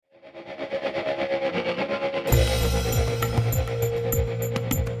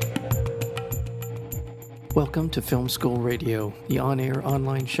Welcome to Film School Radio, the on-air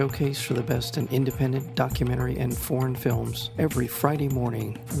online showcase for the best in independent documentary and foreign films, every Friday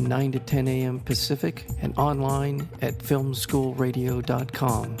morning from 9 to 10 a.m. Pacific and online at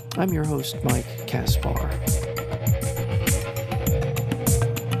filmschoolradio.com. I'm your host, Mike Kaspar.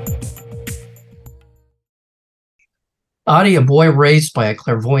 Adi, a boy raised by a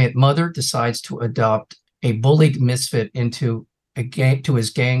clairvoyant mother, decides to adopt a bullied misfit into his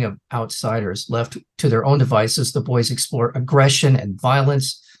gang of outsiders. Left to their own devices, the boys explore aggression and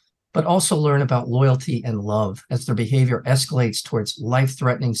violence, but also learn about loyalty and love as their behavior escalates towards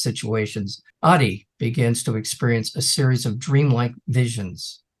life-threatening situations. Adi begins to experience a series of dreamlike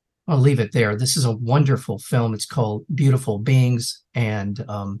visions. I'll leave it there. This is a wonderful film. It's called Beautiful Beings, and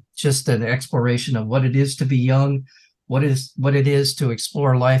just an exploration of what it is to be young, what it is to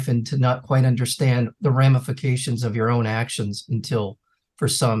explore life and to not quite understand the ramifications of your own actions until, for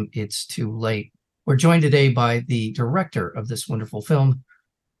some, it's too late. We're joined today by the director of this wonderful film,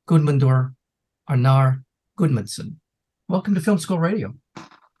 Gudmundur Arnar Gudmundsson. Welcome to Film School Radio.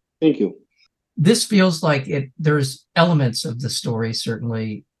 Thank you. This feels like there's elements of the story,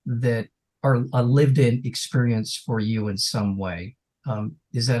 certainly, that are a lived-in experience for you in some way.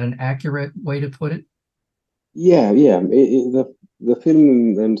 Is that an accurate way to put it? Yeah. The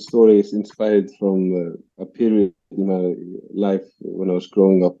film and story is inspired from a period in my life when I was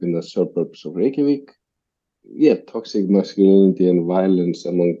growing up in the suburbs of Reykjavik. Yeah, toxic masculinity and violence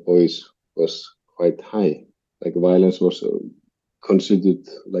among boys was quite high. Like violence was considered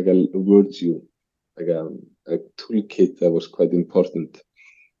like a virtue, like a toolkit that was quite important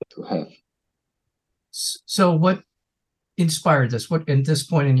to have. So what inspired this? What, at this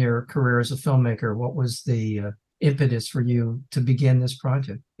point in your career as a filmmaker, what was the impetus for you to begin this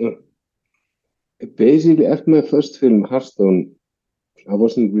project? Basically, after my first film, Hearthstone, I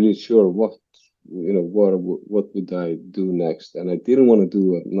wasn't really sure what would I do next, and I didn't want to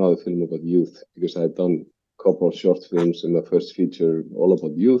do another film about youth because I had done a couple of short films in my first feature all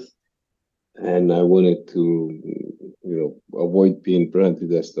about youth, and I wanted to, avoid being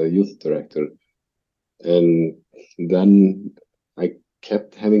branded as the youth director. And then I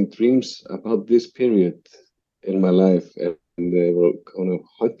kept having dreams about this period in my life, and they were kind of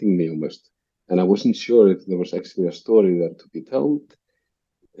haunting me almost. And I wasn't sure if there was actually a story there to be told.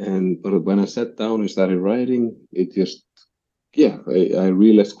 But when I sat down and started writing, I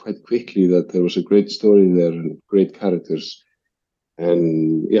realized quite quickly that there was a great story there and great characters.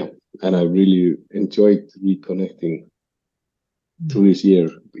 And I really enjoyed reconnecting to this year,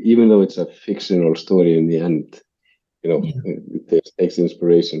 even though it's a fictional story in the end. It takes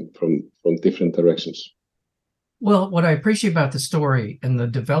inspiration from different directions. Well, what I appreciate about the story and the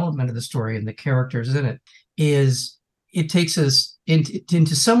development of the story and the characters in it is it takes us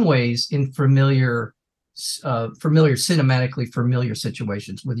into some ways in cinematically familiar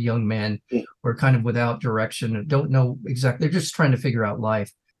situations with young men who are kind of without direction and don't know exactly. They're just trying to figure out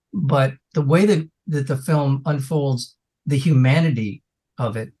life. But the way that the film unfolds, the humanity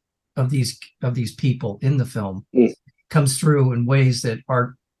of these people in the film comes through in ways that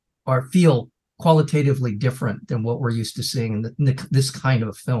feel qualitatively different than what we're used to seeing in this kind of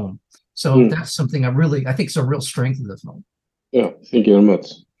a film. So that's something I think is a real strength of the film. Yeah, thank you very much.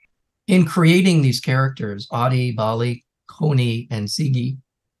 In creating these characters, Adi, Bali, Koni, and Sigi,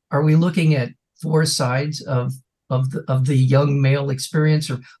 are we looking at four sides of the young male experience,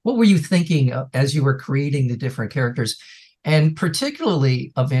 or what were you thinking as you were creating the different characters? And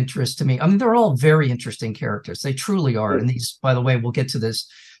particularly of interest to me, I mean, they're all very interesting characters. They truly are. And these, by the way, we'll get to this.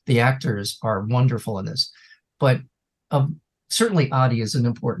 The actors are wonderful in this. But certainly Adi is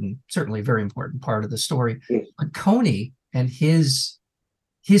certainly a very important part of the story. But Koni and his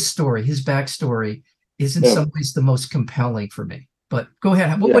story, his backstory, is in some ways the most compelling for me. But go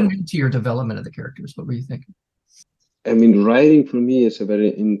ahead. What went into your development of the characters? What were you thinking? I mean, writing for me is a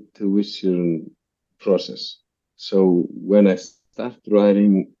very intuition process. So when I start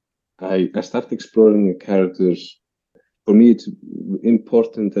writing, I start exploring the characters. For me, it's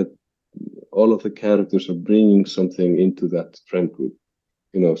important that all of the characters are bringing something into that friend group.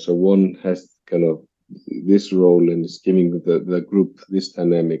 So one has kind of this role and is giving the group this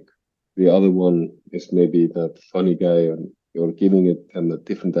dynamic. The other one is maybe that funny guy, and you're giving it a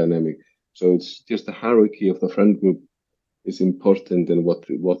different dynamic. So it's just the hierarchy of the friend group is important and what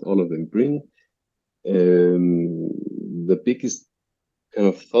all of them bring. The biggest kind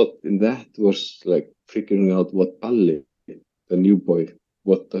of thought in that was like figuring out what Balli, the new boy,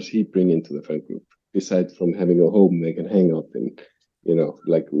 what does he bring into the friend group besides from having a home they can hang out in,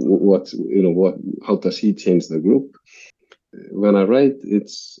 how does he change the group? when I write,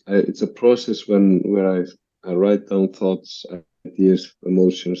 it's a process where I write down thoughts, ideas,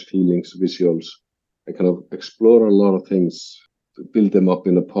 emotions, feelings, visuals. I kind of explore a lot of things, build them up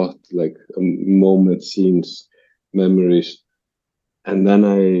in a pot, like moments, scenes, memories. And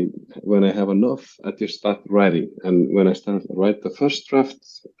then when I have enough, I just start writing. And when I start to write the first draft,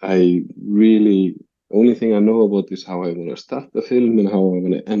 I really, the only thing I know about is how I want to start the film and how I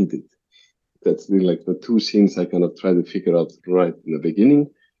want to end it. That's like the two scenes I kind of try to figure out right in the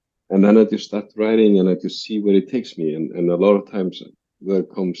beginning. And then I just start writing and I just see where it takes me. And a lot of times there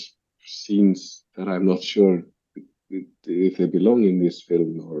comes scenes that I'm not sure if they belong in this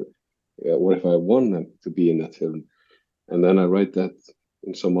film or if I want them to be in that film. And then I write that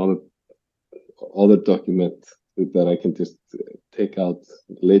in some other document that I can just take out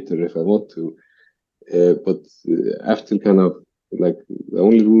later if I want to. But after kind of like the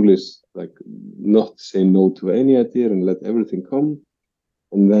only rule is like not say no to any idea and let everything come.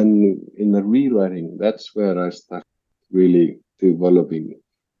 And then in the rewriting, that's where I start really developing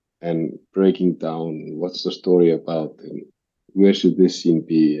and breaking down what's the story about and where should this scene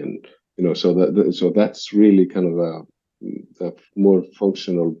be, and so that's really kind of the more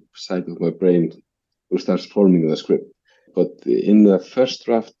functional side of my brain who starts forming the script. But in the first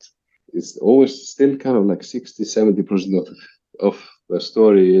draft, it's always still kind of like 60-70% of the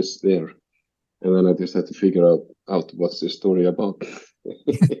story is there, and then I just had to figure out what's the story about.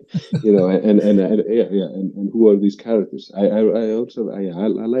 And who are these characters? I also I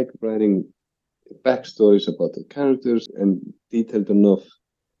like writing backstories about the characters and detailed enough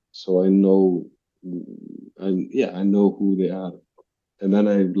so I know, I know who they are, and then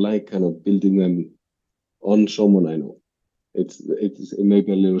I like kind of building them on someone I know. It may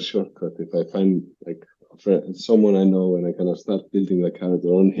be a little shortcut if I find like someone I know and I kind of start building the character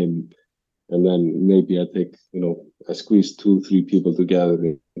on him, and then maybe I squeeze 2-3 people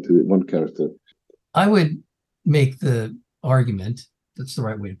together into one character. I would make the argument, that's the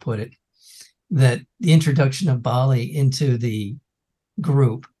right way to put it, that the introduction of Bali into the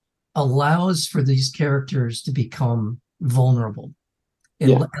group allows for these characters to become vulnerable. It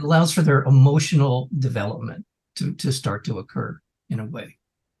allows for their emotional development to start to occur in a way.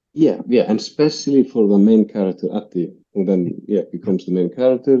 Yeah, and especially for the main character, Atti, who then becomes the main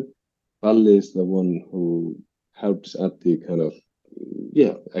character. Bali is the one who helps Atti kind of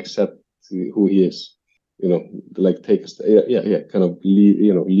accept who he is. Like take kind of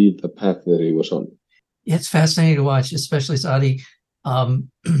lead the path that he was on. It's fascinating to watch, especially as Atti.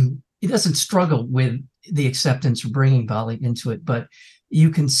 He doesn't struggle with the acceptance of bringing Bali into it, but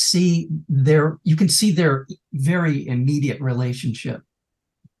you can see their very immediate relationship.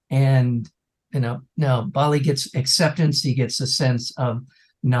 And now Bali gets acceptance. He gets a sense of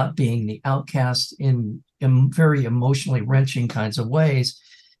not being the outcast in very emotionally wrenching kinds of ways.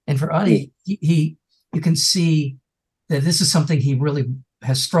 And for Atti, you can see that this is something he really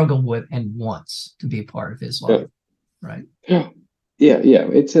has struggled with and wants to be a part of his life, right? Yeah.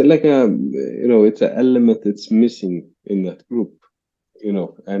 It's it's an element that's missing in that group,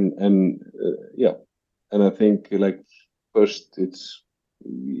 and I think like first it's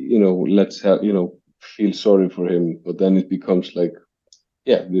let's have feel sorry for him, but then it becomes like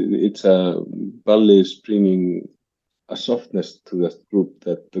it's a Bali is bringing a softness to that group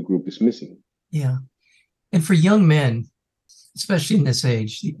that the group is missing. Yeah, and for young men, especially in this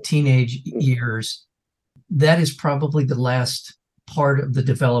age, teenage years, that is probably the last part of the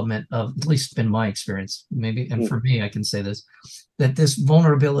development of, at least in my experience, maybe, and for me, I can say this, that this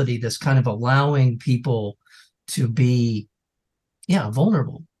vulnerability, this kind of allowing people to be,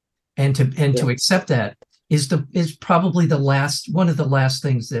 vulnerable and to accept that is probably one of the last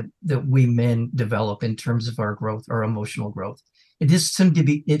things that we men develop in terms of our growth, our emotional growth. It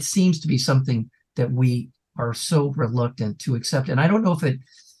seems to be something that we are so reluctant to accept. And I don't know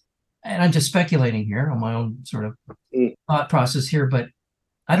and I'm just speculating here on my own sort of thought process here, but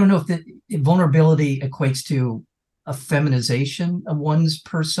I don't know if the vulnerability equates to a feminization of one's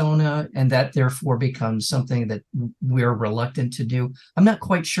persona, and that therefore becomes something that we're reluctant to do. I'm not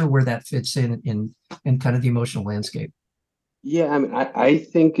quite sure where that fits in kind of the emotional landscape. Yeah, I mean, I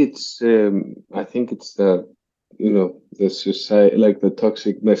think it's the the society, like the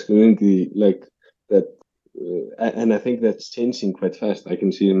toxic masculinity, like that, and I think that's changing quite fast. I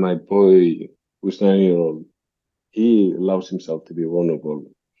can see in my boy who's 9-year-old, he allows himself to be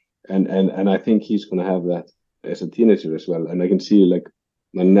vulnerable, and I think he's going to have that as a teenager as well. And I can see like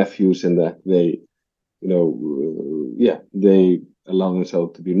my nephews and that they they allow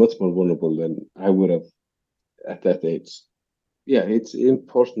themselves to be much more vulnerable than I would have at that age. Yeah, it's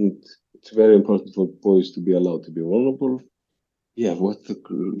important. It's very important for boys to be allowed to be vulnerable, yeah, what the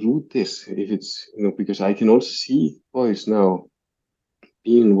root is. If it's, because I can also see boys now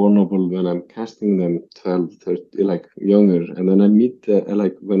being vulnerable when I'm casting them 12, 30, like younger. And then I meet,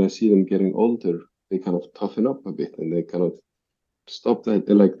 like when I see them getting older, they kind of toughen up a bit and they kind of stop that.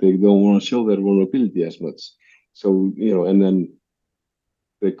 They don't want to show their vulnerability as much. So, and then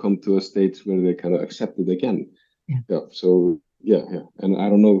they come to a stage where they kind of accept it again. Yeah. So, yeah. And I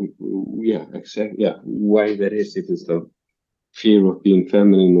don't know, why that is. If it's the fear of being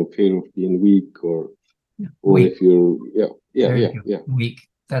feminine or fear of being weak or Weak. if you're, Weak.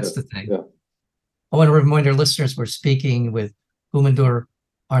 That's the thing. Yeah. I want to remind our listeners we're speaking with Guðmundur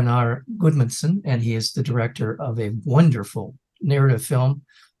Arnar Gudmundsson, and he is the director of a wonderful narrative film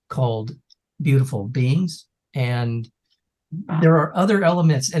called Beautiful Beings. And there are other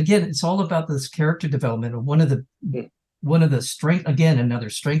elements. Again, it's all about this character development. And one of the strength, again, another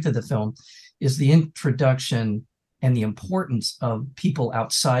strength of the film is the introduction and the importance of people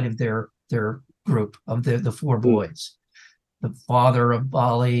outside of their group of the four boys. The father of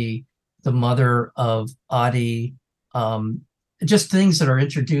Bali, the mother of Adi, just things that are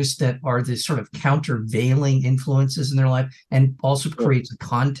introduced that are the sort of countervailing influences in their life, and also creates a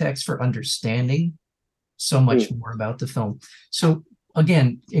context for understanding so much more about the film. So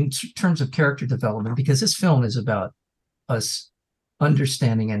again, in terms of character development, because this film is about us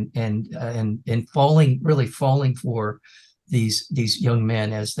understanding and falling for these young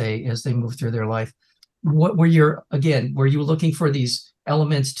men as they move through their life. What were you looking for these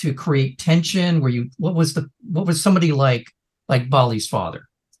elements to create tension? What was somebody like Bali's father?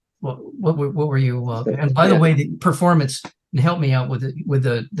 What were you? And by the way, the performance, and help me out with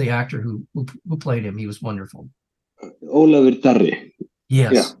the actor who played him. He was wonderful. Ólafur Darri.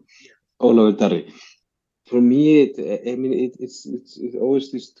 Yes. Yeah. Ólafur Darri. For me, it's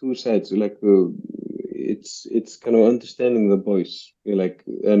always these two sides. Like it's kind of understanding the boys,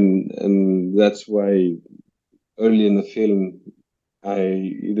 and that's why early in the film,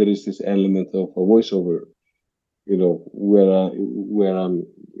 there is this element of a voiceover, where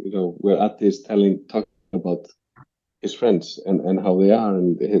Ati is talking about his friends and how they are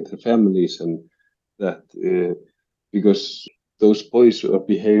and their families, and that because those boys are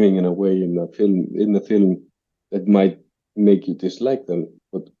behaving in a way in the film that might make you dislike them,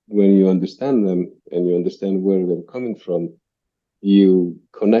 but when you understand them and you understand where they're coming from, you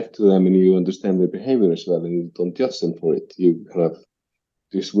connect to them and you understand their behavior as well, and you don't judge them for it. You kind of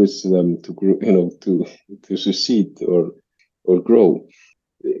just wish them to grow, to succeed or grow.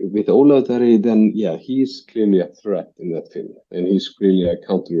 With Ólafur Darri, then he's clearly a threat in that film, and he's clearly a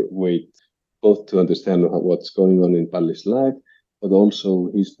counterweight, both to understand what's going on in Bali's life, but also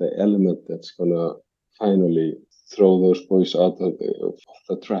he's the element that's gonna finally throw those boys out of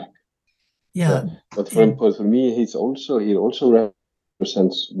the track. Yeah. But for me, he also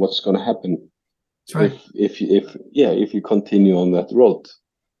represents what's gonna happen. Right. If you continue on that road,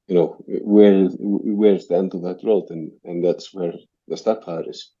 where's the end of that road, and that's where the stepfather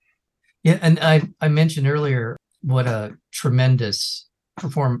is. Yeah, and I mentioned earlier what a tremendous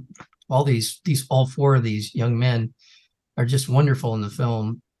all four of these young men are just wonderful in the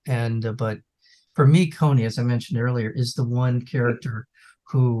film. And but for me, Kony, as I mentioned earlier, is the one character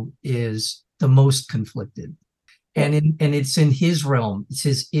who is the most conflicted. And it's in his realm.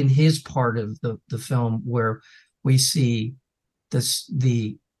 It's in his part of the film where we see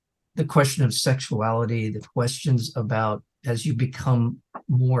the question of sexuality, the questions about as you become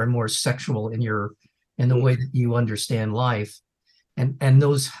more and more sexual in the way that you understand life, and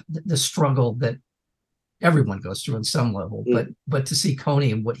the struggle that everyone goes through on some level, but to see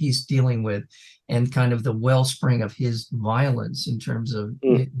Kony and what he's dealing with, and kind of the wellspring of his violence in terms of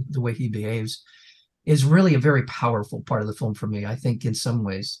the way he behaves, is really a very powerful part of the film for me. I think in some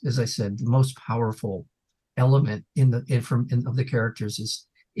ways, as I said, the most powerful element of the characters is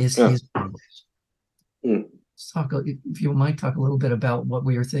his struggles. Talk, if you might talk a little bit about what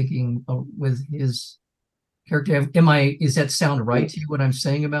we were thinking with his character. Is that sound right to you, what I'm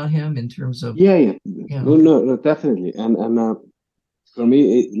saying about him in terms of? No, definitely. And for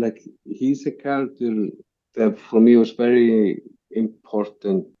me, he's a character that for me was very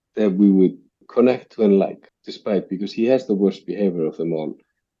important that we would connect to and like, despite, because he has the worst behavior of them all,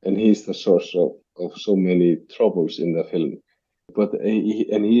 and he's the source of so many troubles in the film. But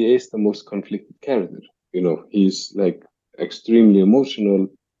he is the most conflicted character. He's extremely emotional,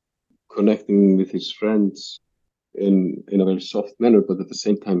 connecting with his friends in a very soft manner, but at the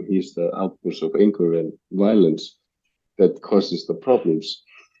same time, he's the outburst of anger and violence that causes the problems.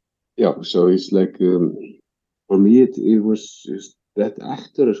 Yeah, so it's for me, it was just that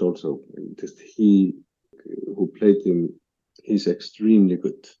actor is also just he who played him He's extremely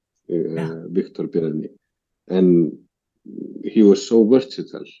good, Yeah. Victor Birani, and he was so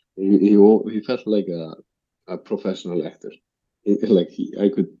versatile. He felt like a professional actor. I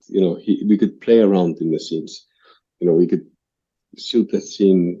could, we could play around in the scenes. We could shoot that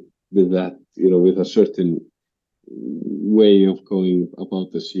scene with that, with a certain way of going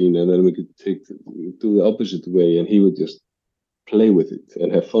about the scene, and then we could do the opposite way, and he would just play with it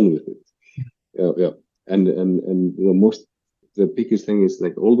and have fun with it. Yeah. And the biggest thing is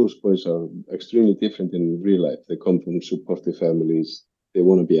like all those boys are extremely different in real life. They come from supportive families. They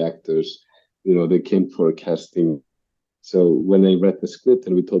want to be actors. They came for a casting. So when they read the script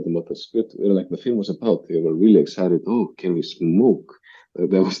and we told them what the script, like the film was about, they were really excited. Oh, can we smoke?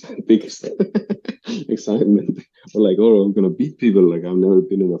 That was the biggest excitement. Or like, oh, I'm gonna beat people. Like I've never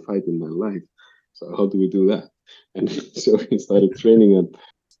been in a fight in my life. So how do we do that? And so he started training and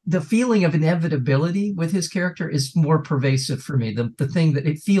the feeling of inevitability with his character is more pervasive for me. The thing that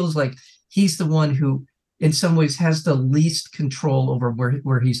it feels like he's the one who, in some ways, has the least control over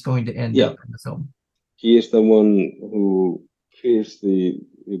where he's going to end up in the film. He is the one who fears the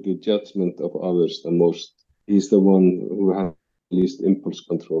judgment of others the most. He's the one who has least impulse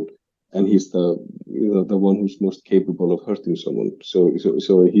control, and he's the one who's most capable of hurting someone. So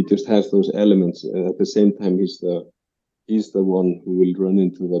he just has those elements, and at the same time, he's the one who will run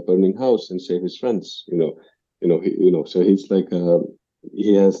into the burning house and save his friends. So he's like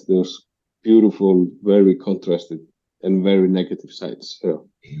he has those beautiful, very contrasted and very negative sides. Yeah.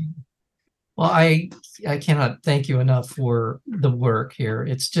 Well, I cannot thank you enough for the work here.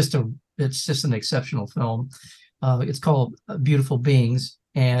 It's just an exceptional film. It's called Beautiful Beings,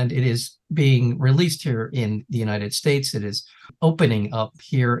 and it is being released here in the United States. It is opening up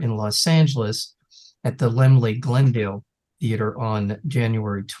here in Los Angeles at the Laemmle Glendale Theater on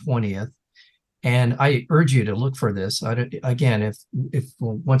January 20th. And I urge you to look for this. Again, if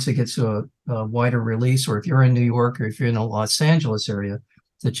once it gets to a wider release, or if you're in New York or if you're in the Los Angeles area,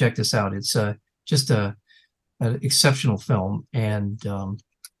 to check this out. It's just an exceptional film. And I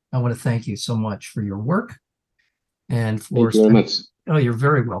want to thank you so much for your work. And for thank you very much. Oh, you're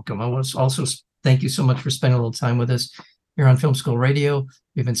very welcome. I want to also thank you so much for spending a little time with us here on Film School Radio.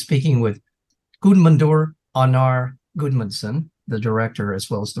 We've been speaking with Gudmundur Anar Gudmundsson, the director as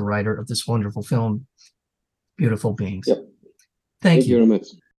well as the writer of this wonderful film, Beautiful Beings. Yep. Thank you very much.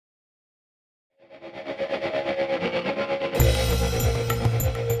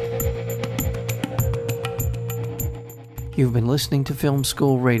 You've been listening to Film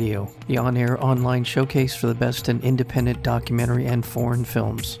School Radio, the on-air online showcase for the best in independent documentary and foreign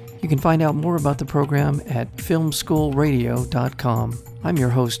films. You can find out more about the program at filmschoolradio.com. I'm your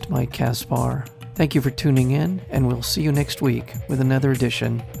host, Mike Kaspar. Thank you for tuning in, and we'll see you next week with another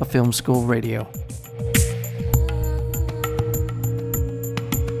edition of Film School Radio.